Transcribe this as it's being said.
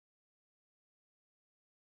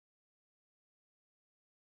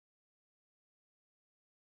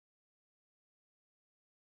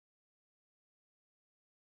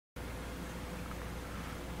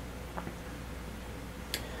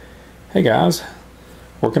Hey guys,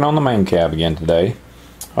 working on the MAME cab again today.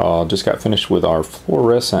 Just got finished with our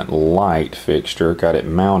fluorescent light fixture, got it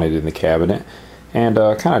mounted in the cabinet, and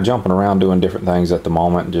kind of jumping around doing different things at the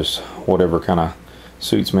moment, just whatever kind of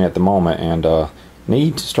suits me at the moment, and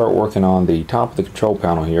need to start working on the top of the control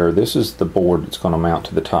panel here. This is the board that's going to mount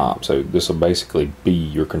to the top, so this will basically be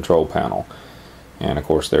your control panel. And of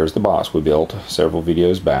course there's the box we built several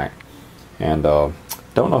videos back, and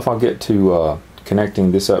don't know if I'll get to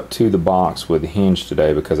connecting this up to the box with the hinge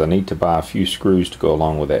today, because I need to buy a few screws to go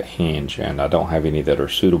along with that hinge, and I don't have any that are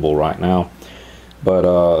suitable right now.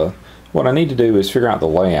 But what I need to do is figure out the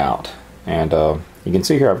layout, and you can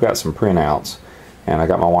see here I've got some printouts, and I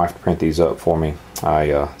got my wife to print these up for me.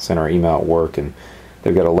 I sent her an email at work, and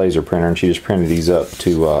they've got a laser printer, and she just printed these up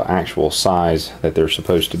to actual size that they're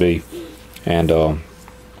supposed to be. And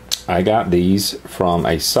I got these from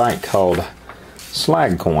a site called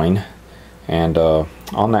Slagcoin. And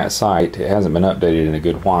on that site, it hasn't been updated in a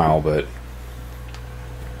good while, but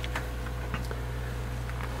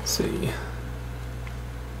let's see if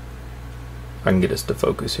I can get us to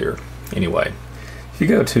focus here. Anyway, if you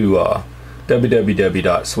go to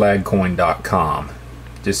www.slagcoin.com,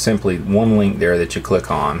 just simply one link there that you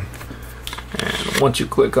click on, and once you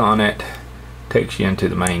click on it, it takes you into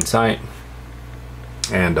the main site,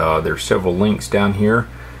 and there's several links down here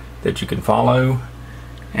that you can follow.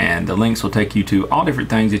 And the links will take you to all different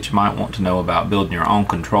things that you might want to know about building your own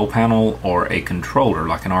control panel or a controller,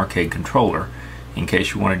 like an arcade controller, in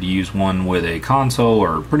case you wanted to use one with a console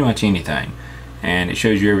or pretty much anything. And it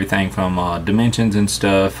shows you everything from dimensions and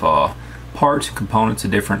stuff, parts and components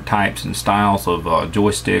of different types and styles of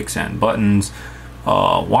joysticks and buttons,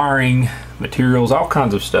 wiring, materials, all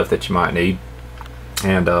kinds of stuff that you might need.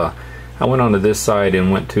 And I went onto this site and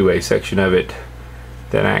went to a section of it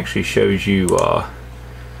that actually shows you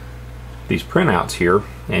these printouts here,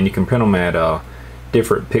 and you can print them at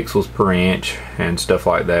different pixels per inch and stuff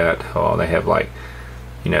like that. They have, like,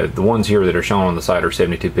 you know, the ones here that are shown on the site are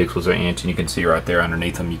 72 pixels an inch, and you can see right there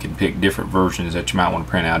underneath them you can pick different versions that you might want to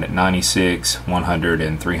print out at 96, 100,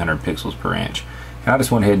 and 300 pixels per inch. And I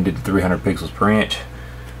just went ahead and did the 300 pixels per inch.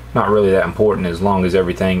 Not really that important as long as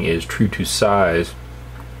everything is true to size.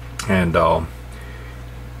 And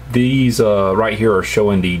these right here are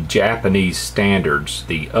showing the Japanese standards.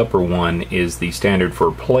 The upper one is the standard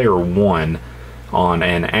for player 1 on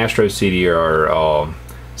an Astro CD or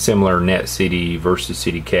similar Net CD versus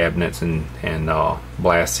CD cabinets and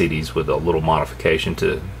Blast CDs with a little modification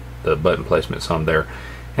to the button placement some there.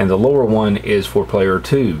 And the lower one is for player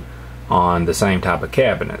 2 on the same type of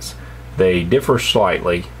cabinets. They differ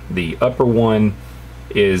slightly. The upper one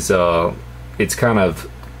is it's kind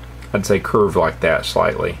of, I'd say, curved like that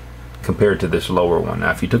slightly compared to this lower one. Now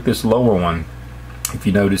if you took this lower one, if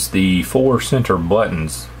you notice the 4 center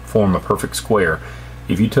buttons form a perfect square.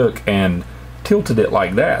 If you took and tilted it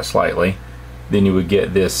like that slightly, then you would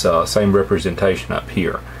get this same representation up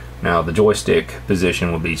here. Now the joystick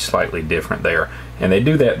position would be slightly different there, and they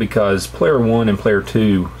do that because player 1 and player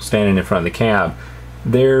 2 standing in front of the cab,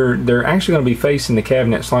 they're actually going to be facing the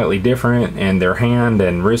cabinet slightly different, and their hand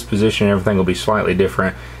and wrist position and everything will be slightly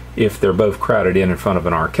different if they're both crowded in front of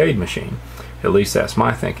an arcade machine. At least that's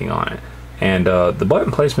my thinking on it. And the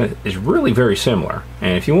button placement is really very similar.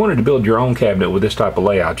 And if you wanted to build your own cabinet with this type of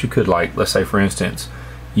layout, you could, like, let's say for instance,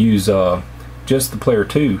 use just the player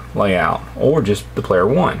 2 layout or just the player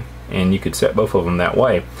 1, and you could set both of them that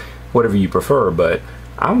way, whatever you prefer. But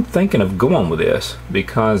I'm thinking of going with this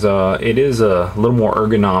because it is a little more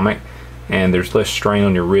ergonomic, and there's less strain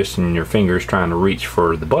on your wrists and your fingers trying to reach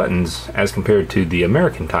for the buttons as compared to the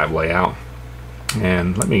American type layout.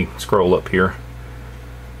 And let me scroll up here.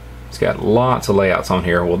 It's got lots of layouts on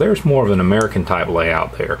here. Well, there's more of an American type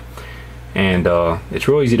layout there. And it's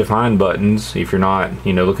real easy to find buttons. If you're not,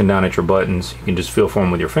 you know, looking down at your buttons, you can just feel for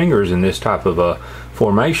them with your fingers in this type of a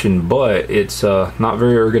formation, but it's not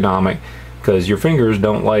very ergonomic, because your fingers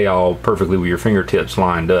don't lay all perfectly with your fingertips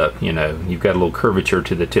lined up. You know, you've got a little curvature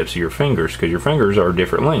to the tips of your fingers because your fingers are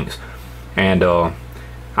different lengths. And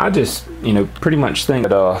I just, you know, pretty much think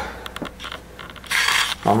that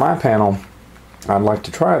on my panel I'd like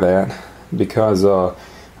to try that, because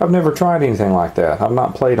I've never tried anything like that. I've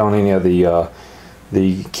not played on any of the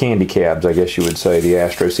candy cabs, I guess you would say, the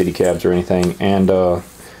Astro City cabs or anything. And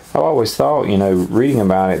I've always thought, you know, reading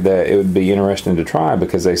about it, that it would be interesting to try,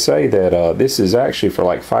 because they say that this is actually for,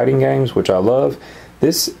 like, fighting games, which I love.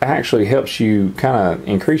 This actually helps you kind of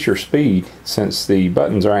increase your speed, since the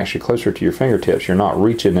buttons are actually closer to your fingertips. You're not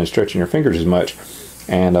reaching and stretching your fingers as much,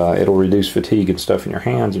 and it'll reduce fatigue and stuff in your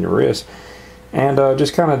hands and your wrists. and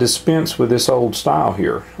just kind of dispense with this old style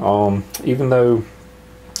here. Even though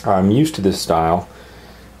I'm used to this style,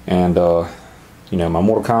 and you know, my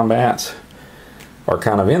Mortal Kombats are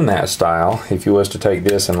kind of in that style. If you was to take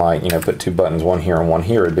this and, like, you know, put two buttons, one here and one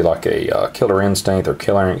here, it'd be like a Killer Instinct or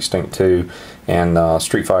Killer Instinct 2 and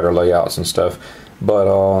Street Fighter layouts and stuff.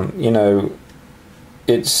 But you know,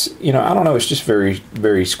 it's, you know, I don't know, it's just very,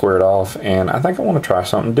 very squared off, and I think I want to try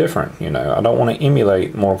something different. You know, I don't want to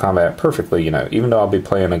emulate Mortal Kombat perfectly, you know, even though I'll be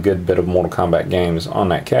playing a good bit of Mortal Kombat games on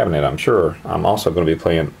that cabinet. I'm sure I'm also going to be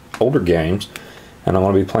playing older games, and I'm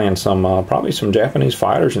going to be playing some probably some Japanese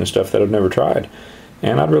fighters and stuff that I've never tried,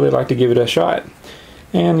 and I'd really like to give it a shot.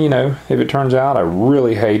 And, you know, if it turns out I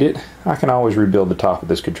really hate it, I can always rebuild the top of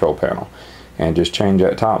this control panel and just change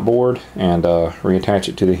that top board and reattach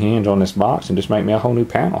it to the hinge on this box and just make me a whole new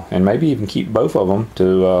panel, and maybe even keep both of them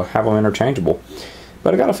to have them interchangeable.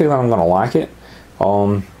 But I got a feeling I'm going to like it.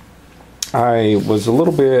 I was a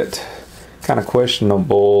little bit kind of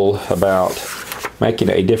questionable about making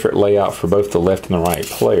a different layout for both the left and the right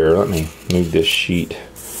player. Let me move this sheet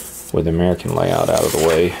with the American layout out of the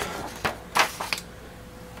way.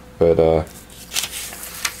 But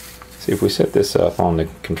see, if we set this up on the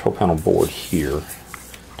control panel board here,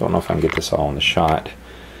 don't know if I can get this all in the shot,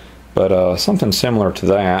 but something similar to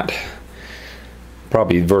that,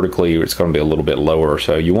 probably vertically it's going to be a little bit lower,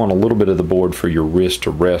 so you want a little bit of the board for your wrist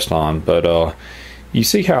to rest on. But you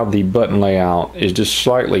see how the button layout is just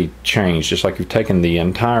slightly changed, just like you've taken the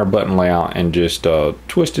entire button layout and just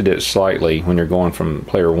twisted it slightly when you're going from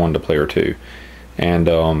player 1 to player 2.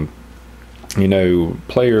 And you know,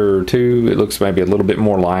 player 2, it looks maybe a little bit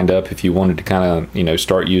more lined up if you wanted to kind of, you know,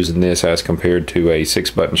 start using this as compared to a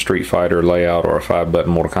 6-button Street Fighter layout or a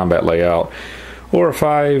 5-button Mortal Kombat layout, or a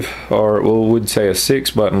 5, or well, would say a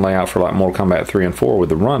 6-button layout for like Mortal Kombat 3 and 4 with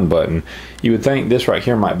the run button. You would think this right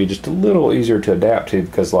here might be just a little easier to adapt to,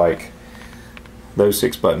 because like those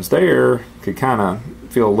 6 buttons there could kind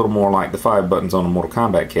of feel a little more like the 5 buttons on a Mortal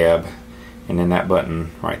Kombat cab, and then that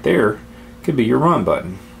button right there could be your run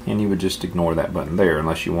button, and you would just ignore that button there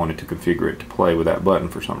unless you wanted to configure it to play with that button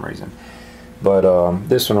for some reason. But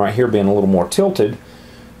this one right here, being a little more tilted,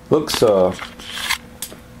 looks a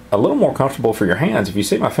little more comfortable for your hands. If you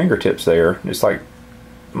see my fingertips there, it's like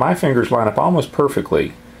my fingers line up almost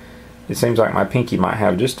perfectly. It seems like my pinky might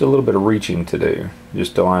have just a little bit of reaching to do,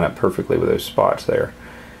 just to line up perfectly with those spots there.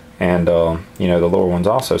 And you know, the lower ones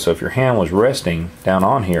also, so if your hand was resting down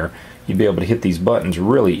on here, you'd be able to hit these buttons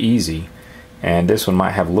really easy. And this one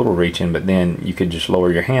might have a little reaching, but then you could just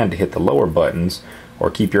lower your hand to hit the lower buttons,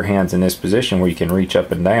 or keep your hands in this position where you can reach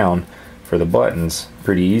up and down for the buttons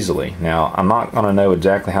pretty easily. Now, I'm not going to know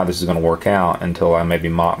exactly how this is going to work out until I maybe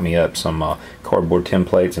mock me up some cardboard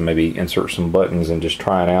templates and maybe insert some buttons and just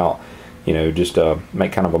try it out, you know, just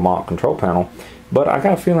make kind of a mock control panel. But I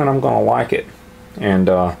got a feeling I'm going to like it. And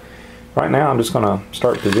right now I'm just going to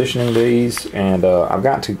start positioning these, and I've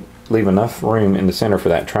got to leave enough room in the center for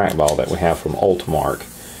that trackball that we have from Ultimark.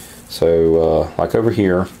 So like over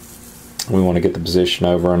here, we want to get the position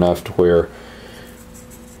over enough to where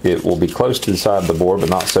it will be close to the side of the board, but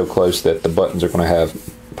not so close that the buttons are going to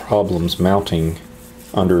have problems mounting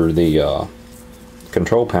under the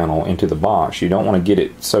control panel into the box. You don't want to get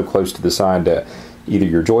it so close to the side that either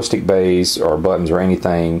your joystick bays or buttons or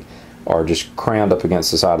anything are just crammed up against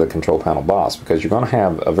the side of the control panel box, because you're going to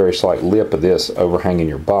have a very slight lip of this overhanging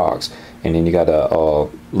your box, and then you got to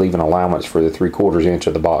leave an allowance for the 3/4 inch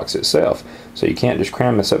of the box itself. So you can't just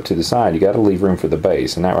cram this up to the side, you got to leave room for the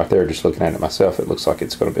base. And that right there, just looking at it myself, it looks like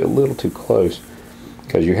it's going to be a little too close,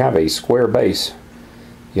 because you have a square base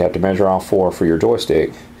you have to measure off for your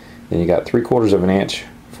joystick, then you got 3/4 of an inch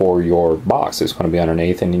for your box that's going to be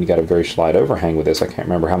underneath, and then you got a very slight overhang with this. I can't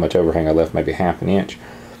remember how much overhang I left, maybe 1/2 inch.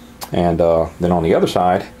 And then on the other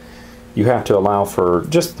side, you have to allow for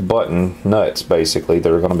just the button nuts, basically,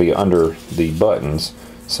 that are going to be under the buttons.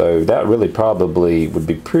 So that really probably would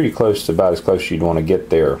be pretty close to about as close as you'd want to get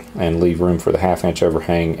there, and leave room for the 1/2 inch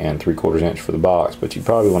overhang and 3/4 inch for the box. But you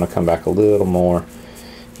probably want to come back a little more.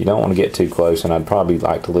 You don't want to get too close, and I'd probably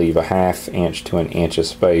like to leave a 1/2 inch to 1 inch of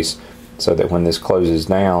space, so that when this closes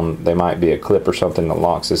down, there might be a clip or something that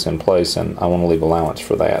locks this in place, and I want to leave allowance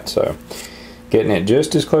for that. So getting it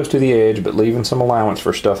just as close to the edge, but leaving some allowance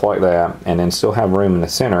for stuff like that, and then still have room in the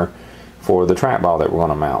center for the trackball that we're going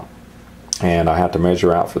to mount. And I have to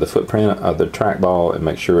measure out for the footprint of the trackball and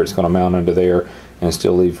make sure it's going to mount under there, and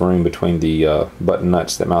still leave room between the button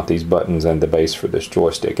nuts that mount these buttons and the base for this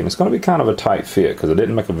joystick. And it's going to be kind of a tight fit, because I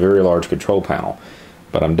didn't make a very large control panel,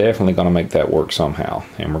 but I'm definitely going to make that work somehow.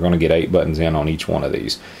 And we're going to get 8 buttons in on each one of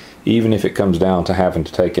these. Even if it comes down to having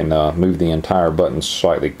to take and move the entire button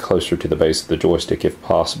slightly closer to the base of the joystick if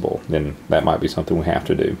possible, then that might be something we have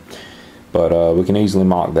to do. but we can easily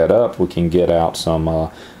mock that up. We can get out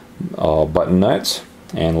some button nuts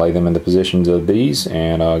and lay them in the positions of these,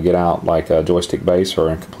 and get out like a joystick base or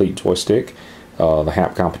a complete joystick, the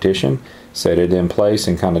HAP competition, set it in place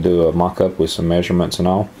and kind of do a mock-up with some measurements and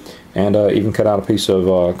all, and even cut out a piece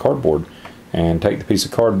of cardboard and take the piece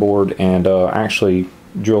of cardboard and actually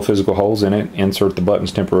drill physical holes in it, insert the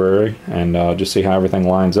buttons temporarily, and just see how everything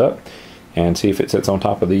lines up and see if it sits on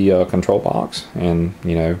top of the control box, and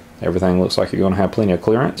you know, everything looks like you're going to have plenty of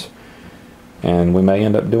clearance. And we may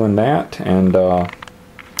end up doing that and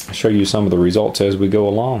show you some of the results as we go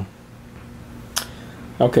along.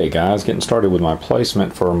 Okay guys, getting started with my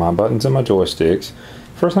placement for my buttons and my joysticks.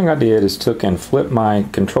 First thing I did is took and flipped my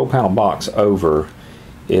control panel box over.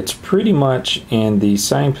 It's pretty much in the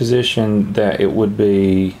same position that it would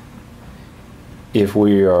be if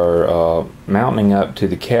we are mounting up to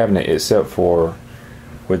the cabinet, except for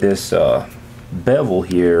where this bevel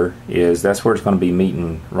here is. That's where it's going to be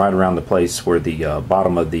meeting right around the place where the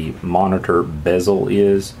bottom of the monitor bezel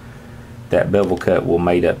is. That bevel cut will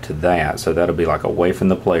mate up to that, so that'll be like away from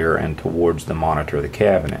the player and towards the monitor of the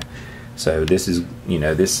cabinet. So this is, you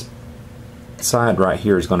know, this side right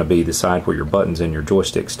here is going to be the side where your buttons and your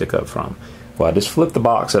joystick stick up from. Well, I just flipped the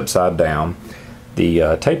box upside down.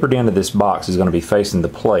 The tapered end of this box is going to be facing the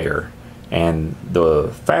player, and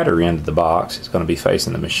the fatter end of the box is going to be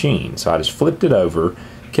facing the machine. So I just flipped it over,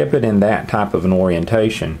 kept it in that type of an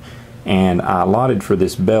orientation, and I allotted for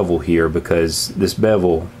this bevel here, because this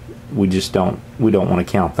bevel, we don't want to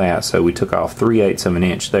count that, so we took off 3/8 of an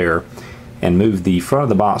inch there and moved the front of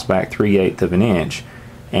the box back 3/8 of an inch,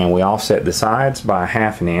 and we offset the sides by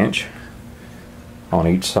 1/2 inch on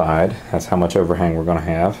each side. That's how much overhang we're going to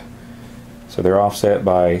have. So they're offset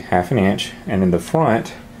by 1/2 inch, and in the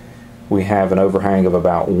front we have an overhang of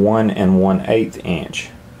about 1 1/8 inch.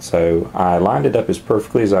 So I lined it up as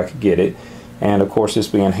perfectly as I could get it, and of course, this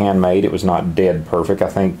being handmade, it was not dead perfect. I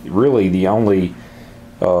think really the only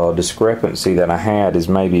discrepancy that I had is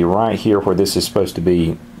maybe right here where this is supposed to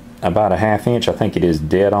be about 1/2 inch. I think it is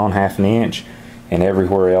dead on 1/2 inch, and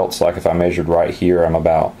everywhere else, like if I measured right here, I'm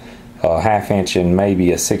about 1/2 inch and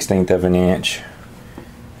maybe 1/16 of an inch,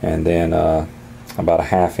 and then about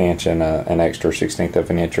 1/2 inch and an extra 1/16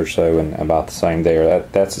 of an inch or so, and about the same there.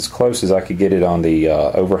 That's as close as I could get it on the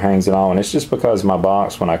overhangs and all, and it's just because my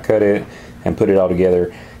box, when I cut it and put it all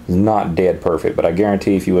together, is not dead perfect. But I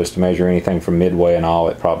guarantee if you was to measure anything from midway and all,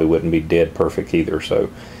 it probably wouldn't be dead perfect either. So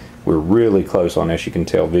we're really close on this. You can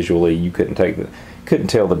tell visually. You couldn't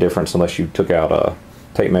tell the difference unless you took out a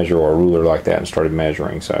tape measure or a ruler like that and started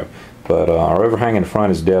measuring. So, but our overhang in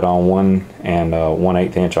front is dead on 1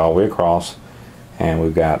 1/8 inch all the way across, and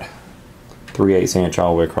we've got 3/8 inch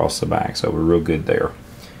all the way across the back. So we're real good there.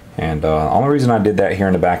 And the only reason I did that here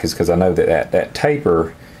in the back is because I know that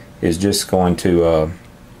taper is just going to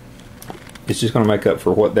make up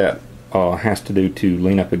for what that has to do to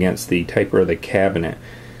lean up against the taper of the cabinet,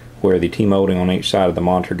 where the T-molding on each side of the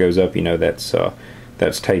monitor goes up. You know, that's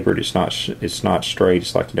tapered. It's not straight.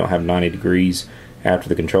 It's like you don't have 90 degrees after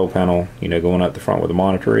the control panel, you know, going up the front where the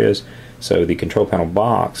monitor is. So the control panel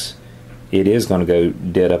box, it is going to go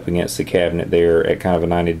dead up against the cabinet there at kind of a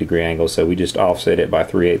 90-degree angle. So we just offset it by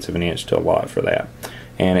 3/8 of an inch to allot for that.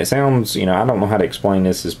 And it sounds, you know, I don't know how to explain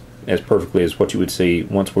this as perfectly as what you would see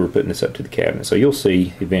once we were putting this up to the cabinet. So you'll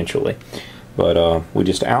see eventually. But we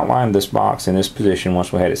just outlined this box in this position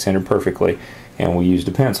once we had it centered perfectly, and we used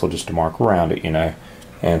a pencil just to mark around it, you know.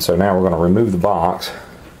 And so now we're going to remove the box.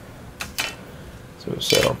 So we'll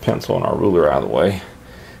set our pencil and our ruler out of the way,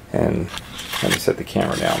 and let me set the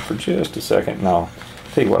camera down for just a second, and I'll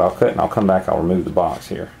tell you what I'll cut, and I'll come back. I'll remove the box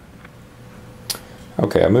here.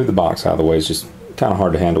 Okay, I moved the box out of the way. It's just kind of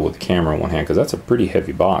hard to handle with the camera in one hand, because that's a pretty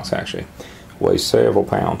heavy box actually. It weighs several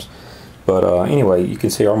pounds. But anyway, you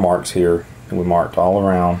can see our marks here, and we marked all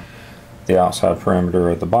around the outside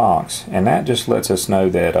perimeter of the box, and that just lets us know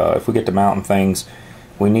that if we get to mounting things,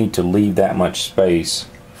 we need to leave that much space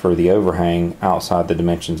for the overhang outside the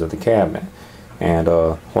dimensions of the cabinet. And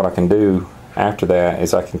what I can do after that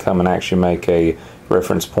is I can come and actually make a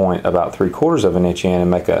reference point about 3/4 of an inch in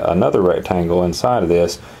and make another rectangle inside of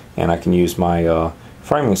this, and I can use my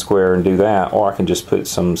framing square and do that, or I can just put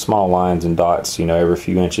some small lines and dots, you know, every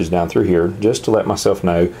few inches down through here, just to let myself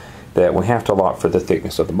know that we have to allot for the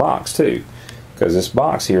thickness of the box too, because this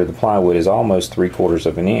box here, the plywood is almost 3/4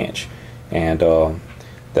 of an inch, and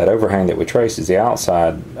that overhang that we trace is the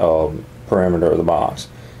outside perimeter of the box,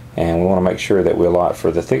 and we want to make sure that we allot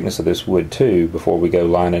for the thickness of this wood too before we go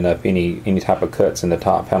lining up any type of cuts in the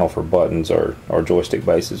top panel for buttons or joystick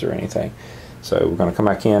bases or anything. So we're going to come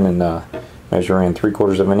back in and measure in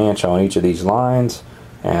 3/4 of an inch on each of these lines,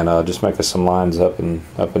 and just make us some lines up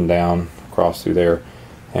and down across through there,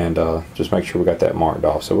 and just make sure we got that marked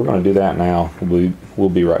off. So we're going to do that now. We'll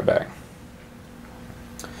be right back.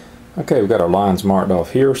 Okay, we've got our lines marked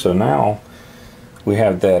off here. So now we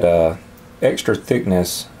have that extra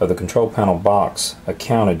thickness of the control panel box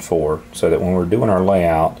accounted for, so that when we're doing our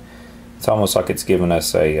layout, it's almost like it's giving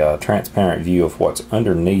us a transparent view of what's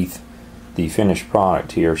underneath the finished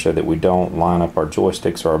product here, so that we don't line up our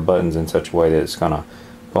joysticks or our buttons in such a way that it's going to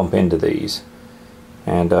bump into these.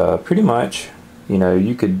 And pretty much, you know,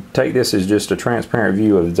 you could take this as just a transparent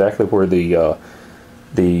view of exactly where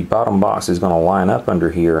the bottom box is going to line up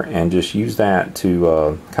under here, and just use that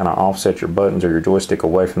to kind of offset your buttons or your joystick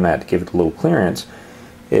away from that to give it a little clearance,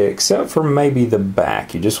 except for maybe the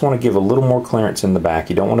back. You just want to give a little more clearance in the back.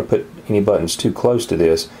 You don't want to put any buttons too close to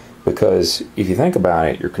this, because if you think about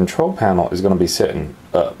it, your control panel is going to be sitting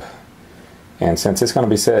up. And since it's going to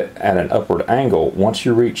be set at an upward angle, once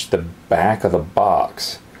you reach the back of the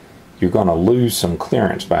box, you're going to lose some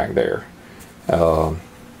clearance back there.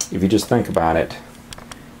 If you just think about it,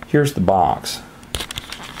 here's the box,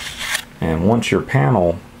 and once your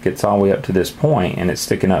panel gets all the way up to this point and it's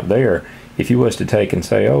sticking up there, if you was to take and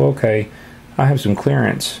say, oh, okay, I have some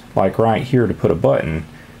clearance like right here to put a button,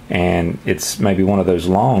 and it's maybe one of those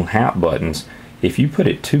long hat buttons, if you put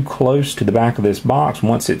it too close to the back of this box,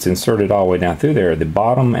 once it's inserted all the way down through there, the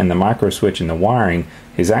bottom and the micro switch and the wiring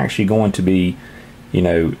is actually going to be, you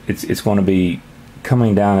know, it's going to be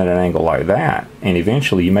coming down at an angle like that, and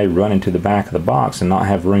eventually you may run into the back of the box and not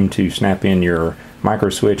have room to snap in your micro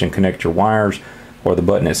switch and connect your wires, or the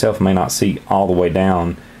button itself may not seat all the way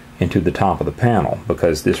down into the top of the panel,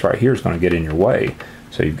 because this right here is going to get in your way.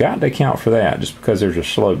 So you've got to account for that, just because there's a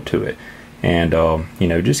slope to it. And you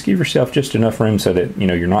know, just give yourself just enough room so that, you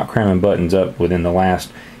know, you're not cramming buttons up within the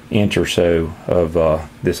last inch or so of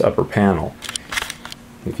this upper panel.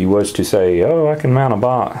 If you was to say, oh, I can mount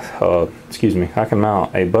I can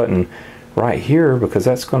mount a button right here because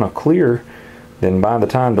that's going to clear, then by the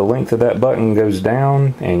time the length of that button goes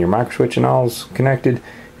down and your micro switch and all's connected,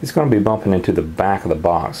 it's going to be bumping into the back of the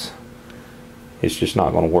box. It's just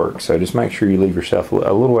not going to work. So just make sure you leave yourself a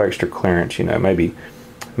little extra clearance, you know, maybe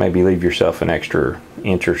leave yourself an extra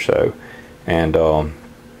inch or so, and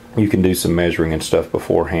you can do some measuring and stuff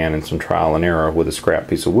beforehand and some trial and error with a scrap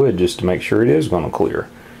piece of wood just to make sure it is going to clear,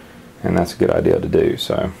 and that's a good idea to do.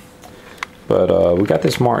 So, but we got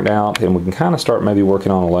this marked out, and we can kind of start maybe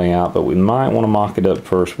working on a layout, but we might want to mock it up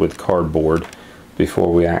first with cardboard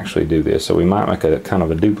before we actually do this. So we might make a kind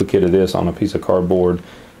of a duplicate of this on a piece of cardboard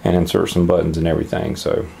and insert some buttons and everything.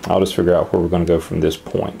 So I'll just figure out where we're going to go from this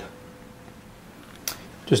point.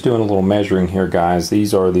 Just doing a little measuring here, guys.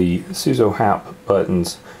 These are the Suzo Hap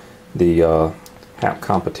buttons, the Hap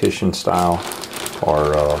competition style,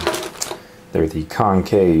 or they're the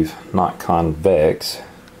concave, not convex.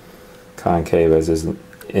 Concave as is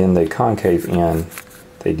in the concave end,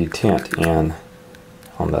 they detent in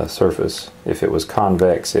on the surface. If it was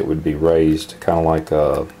convex, it would be raised, kind of like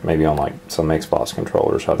maybe on like some Xbox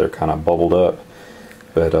controllers, how they're kind of bubbled up.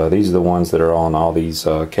 But these are the ones that are on all these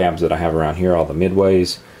cabs that I have around here, all the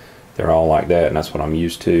midways. They're all like that, and that's what I'm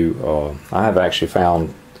used to. I have actually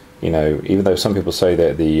found, you know, even though some people say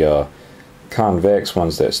that the convex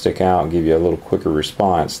ones that stick out give you a little quicker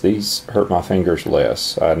response, these hurt my fingers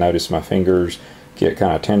less. I notice my fingers get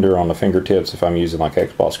kind of tender on the fingertips if I'm using like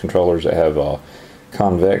Xbox controllers that have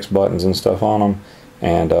convex buttons and stuff on them.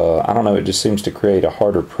 And I don't know, it just seems to create a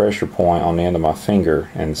harder pressure point on the end of my finger,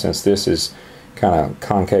 and since this is kind of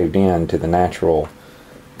concaved in to the natural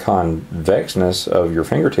convexness of your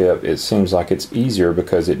fingertip, it seems like it's easier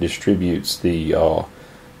because it distributes the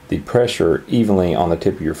pressure evenly on the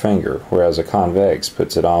tip of your finger, whereas a convex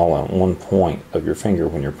puts it all on one point of your finger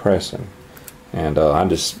when you're pressing. And I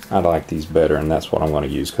like these better, and that's what I'm going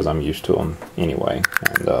to use because I'm used to them anyway.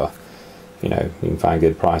 And you know, you can find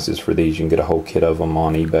good prices for these. You can get a whole kit of them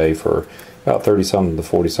on eBay for about $30-something to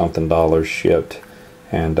 $40-something shipped,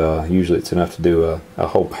 and usually it's enough to do a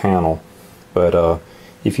whole panel. But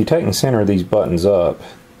if you take and center these buttons up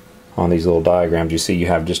on these little diagrams, you see you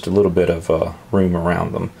have just a little bit of room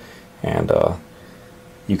around them, and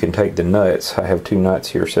you can take the nuts. I have two nuts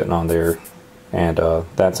here sitting on there, and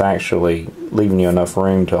that's actually leaving you enough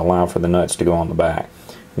room to allow for the nuts to go on the back.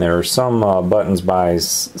 And there are some buttons by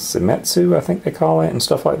Semetsu, I think they call it, and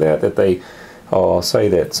stuff like that, that they say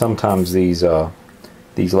that sometimes these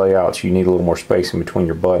layouts you need a little more space in between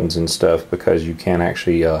your buttons and stuff, because you can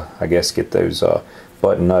actually I guess get those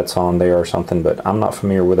button nuts on there or something. But I'm not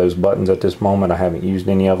familiar with those buttons at this moment. I haven't used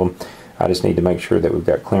any of them. I just need to make sure that we've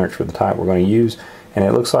got clearance for the type we're going to use, And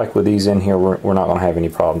it looks like with these in here, we're not going to have any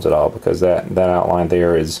problems at all, because that outline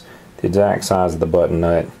there is the exact size of the button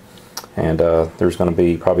nut. And there's going to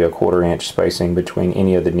be probably a 1/4 inch spacing between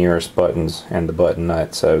any of the nearest buttons and the button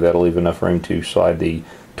nut, so that'll leave enough room to slide the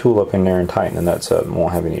tool up in there and tighten the nuts up and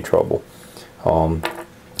won't have any trouble.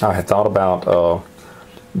 I had thought about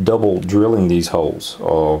double drilling these holes.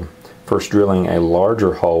 First drilling a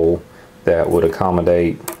larger hole that would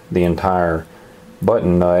accommodate the entire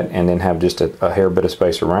button nut, and then have just a hair bit of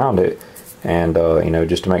space around it, and you know,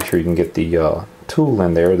 just to make sure you can get the tool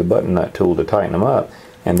in there, the button nut tool, to tighten them up,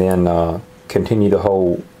 and then continue the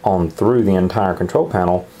hole on through the entire control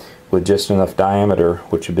panel with just enough diameter,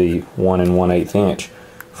 which would be 1 1/8 inch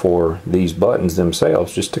for these buttons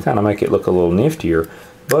themselves, just to kind of make it look a little niftier.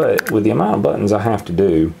 But with the amount of buttons I have to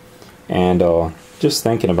do, and just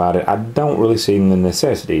thinking about it, I don't really see the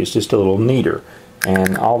necessity. It's just a little neater,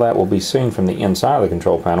 and all that will be seen from the inside of the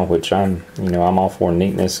control panel, which I'm all for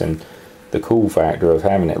neatness and the cool factor of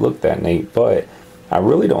having it look that neat, but I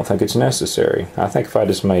really don't think it's necessary. I think if I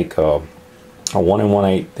just make a 1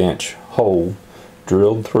 1/8 inch hole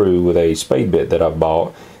drilled through with a spade bit that I've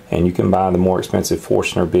bought, and you can buy the more expensive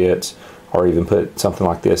Forstner bits, or even put something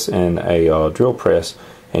like this in a drill press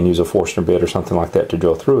and use a Forstner bit or something like that to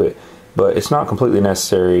drill through it. But it's not completely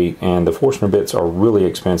necessary, and the Forstner bits are really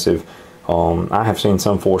expensive. I have seen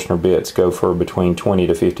some Forstner bits go for between $20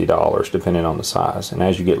 to $50 depending on the size, and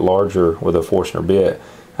as you get larger with a Forstner bit,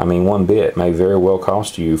 I mean, one bit may very well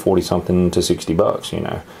cost you 40 something to 60 bucks, you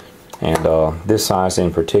know. And this size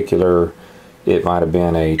in particular, it might have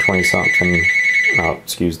been a 20 something,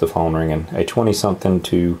 excuse the phone ringing, a 20 something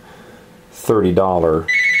to $30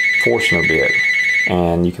 Forstner bit,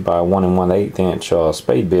 and you could buy a 1 1/8 inch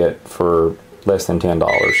spade bit for less than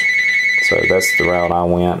 $10. So that's the route I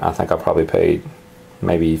went. I think I probably paid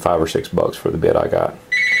maybe $5 or $6 bucks for the bit I got,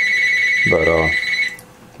 but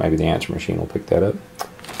maybe the answer machine will pick that up.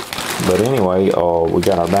 But anyway, we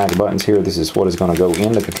got our bag of buttons here. This is what is going to go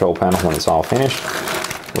in the control panel when it's all finished.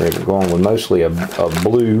 We're going with mostly a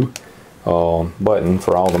blue button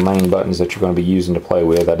for all the main buttons that you're going to be using to play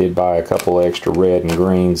with. I did buy a couple extra red and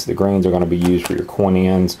greens. The greens are going to be used for your coin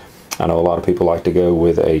ends. I know a lot of people like to go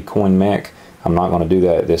with a coin mech. I'm not going to do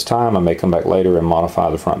that at this time. I may come back later and modify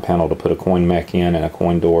the front panel to put a coin mech in and a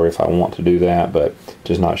coin door if I want to do that, but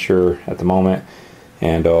just not sure at the moment.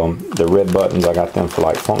 And the red buttons, I got them for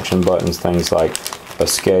like function buttons, things like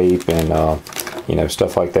escape and you know,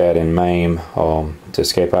 stuff like that in MAME, to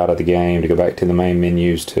escape out of the game, to go back to the main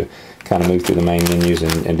menus, to kind of move through the main menus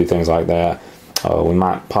and do things like that. We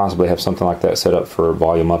might possibly have something like that set up for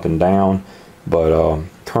volume up and down, but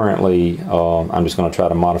currently I'm just going to try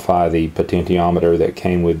to modify the potentiometer that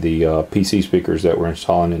came with the PC speakers that we're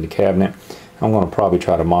installing in the cabinet. I'm going to probably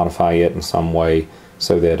try to modify it in some way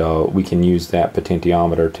so that we can use that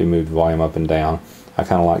potentiometer to move the volume up and down. I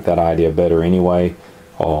kind of like that idea better anyway.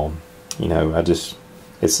 You know,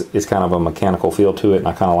 it's kind of a mechanical feel to it, and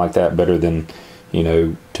I kind of like that better than, you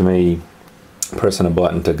know, to me, pressing a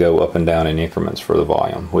button to go up and down in increments for the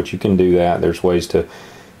volume, which you can do that. There's ways to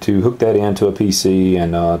hook that into a PC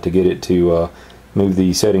and to get it to move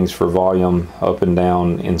the settings for volume up and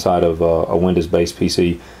down inside of a Windows-based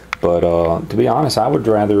PC. But to be honest, I'd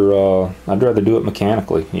rather do it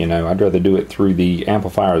mechanically. You know, I'd rather do it through the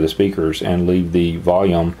amplifier of the speakers and leave the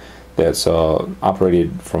volume that's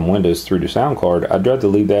operated from Windows through the sound card. I'd rather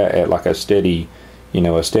leave that at like a steady, you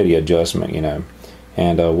know, a steady adjustment, you know,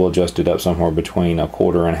 and we'll adjust it up somewhere between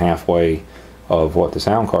 1/4 and halfway of what the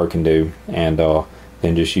sound card can do, and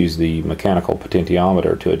then just use the mechanical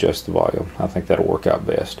potentiometer to adjust the volume. I think that'll work out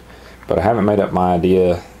best. But I haven't made up my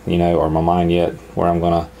idea, you know, or my mind yet, where I'm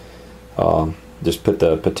gonna just put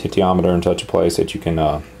the potentiometer in such a place that you can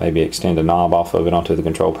maybe extend a knob off of it onto the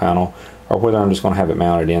control panel, or whether I'm just going to have it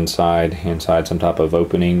mounted inside some type of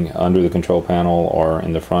opening under the control panel or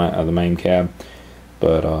in the front of the main cab.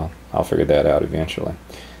 But I'll figure that out eventually.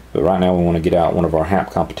 But right now we want to get out one of our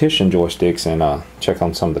HAP competition joysticks and check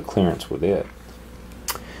on some of the clearance with it.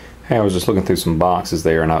 Hey, I was just looking through some boxes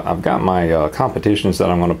there, and I've got my competitions that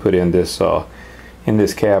I'm going to put in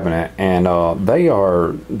this cabinet, and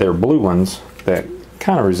they're blue ones that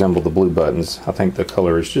kind of resemble the blue buttons. I think the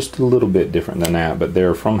color is just a little bit different than that, but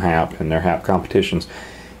they're from HAP and they're HAP competitions.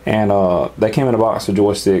 And they came in a box of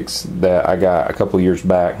joysticks that I got a couple years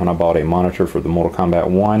back when I bought a monitor for the Mortal Kombat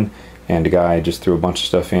 1, and the guy just threw a bunch of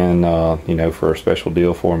stuff in, you know, for a special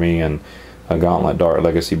deal for me, and a Gauntlet Dark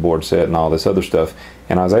Legacy board set and all this other stuff.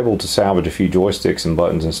 And I was able to salvage a few joysticks and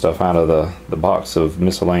buttons and stuff out of the box of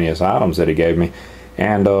miscellaneous items that he gave me.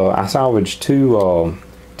 And I salvaged two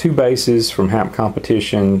bases from HAP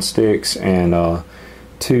competition sticks, and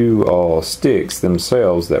two sticks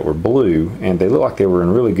themselves that were blue, and they looked like they were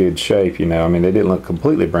in really good shape. You know, I mean, they didn't look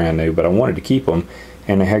completely brand new, but I wanted to keep them,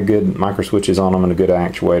 and they had good micro switches on them and a good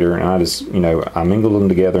actuator, and I just, you know, I mingled them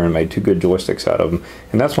together and made two good joysticks out of them,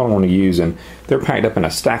 and that's what I want to use. And they're packed up in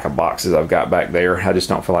a stack of boxes I've got back there. I just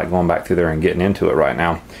don't feel like going back through there and getting into it right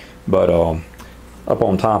now. But up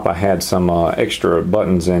on top I had some extra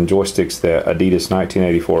buttons and joysticks that Adidas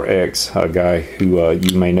 1984X, a guy who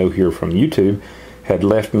you may know here from YouTube, had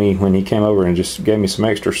left me when he came over and just gave me some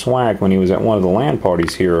extra swag when he was at one of the LAN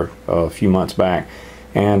parties here a few months back.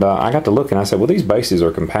 And I got to look and I said, well, these bases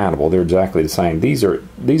are compatible. They're exactly the same. These are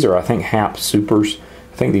I think HAP Supers.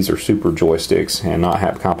 I think these are Super joysticks and not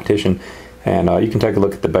HAP Competition. And you can take a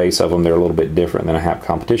look at the base of them. They're a little bit different than a HAP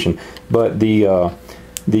Competition. But the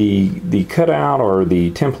cutout or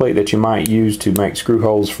the template that you might use to make screw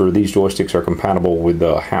holes for these joysticks are compatible with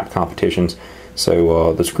the HAP Competitions.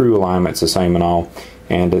 So the screw alignment's the same and all,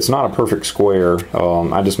 and it's not a perfect square.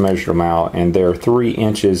 I just measured them out, and they're 3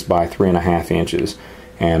 inches by 3.5 inches.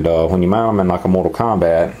 And when you mount them in like a Mortal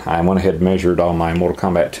Kombat, I went ahead and measured on my Mortal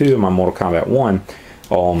Kombat 2 and my Mortal Kombat 1.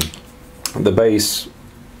 The base,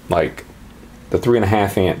 like the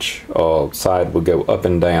 3.5 inch side would go up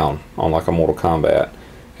and down on like a Mortal Kombat,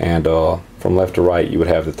 and from left to right you would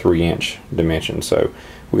have the 3 inch dimension. So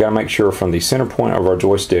we got to make sure from the center point of our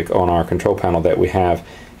joystick on our control panel that we have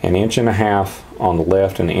 1.5 inches on the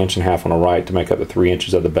left and 1.5 inches on the right to make up the 3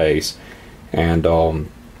 inches of the base. And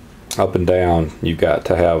up and down you've got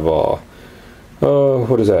to have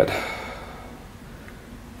what is that?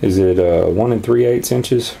 Is it 1 3/8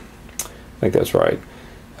 inches? I think that's right.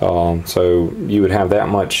 So you would have that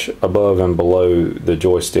much above and below the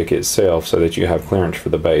joystick itself so that you have clearance for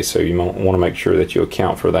the base. So you want to make sure that you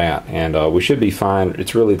account for that, and we should be fine.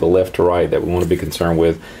 It's really the left to right that we want to be concerned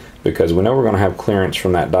with, because we know we're going to have clearance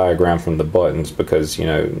from that diagram from the buttons, because you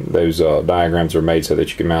know those diagrams are made so that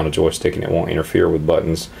you can mount a joystick and it won't interfere with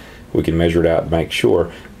buttons. We can measure it out to make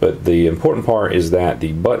sure, but the important part is that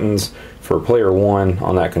the buttons for player 1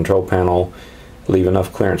 on that control panel leave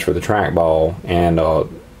enough clearance for the trackball, and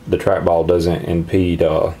the trackball doesn't impede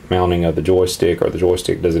mounting of the joystick, or the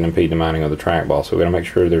joystick doesn't impede the mounting of the trackball. So we're going to make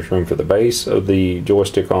sure there's room for the base of the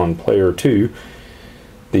joystick on player 2,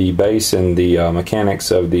 the base and the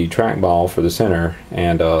mechanics of the trackball for the center,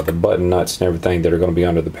 and the button nuts and everything that are going to be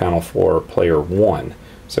under the panel for player 1.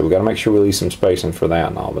 So we've got to make sure we leave some spacing for that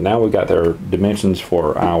and all. But now we've got their dimensions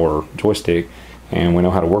for our joystick, and we know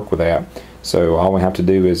how to work with that. So all we have to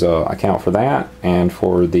do is account for that and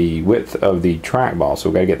for the width of the trackball. So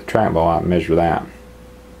we've got to get the trackball out and measure that.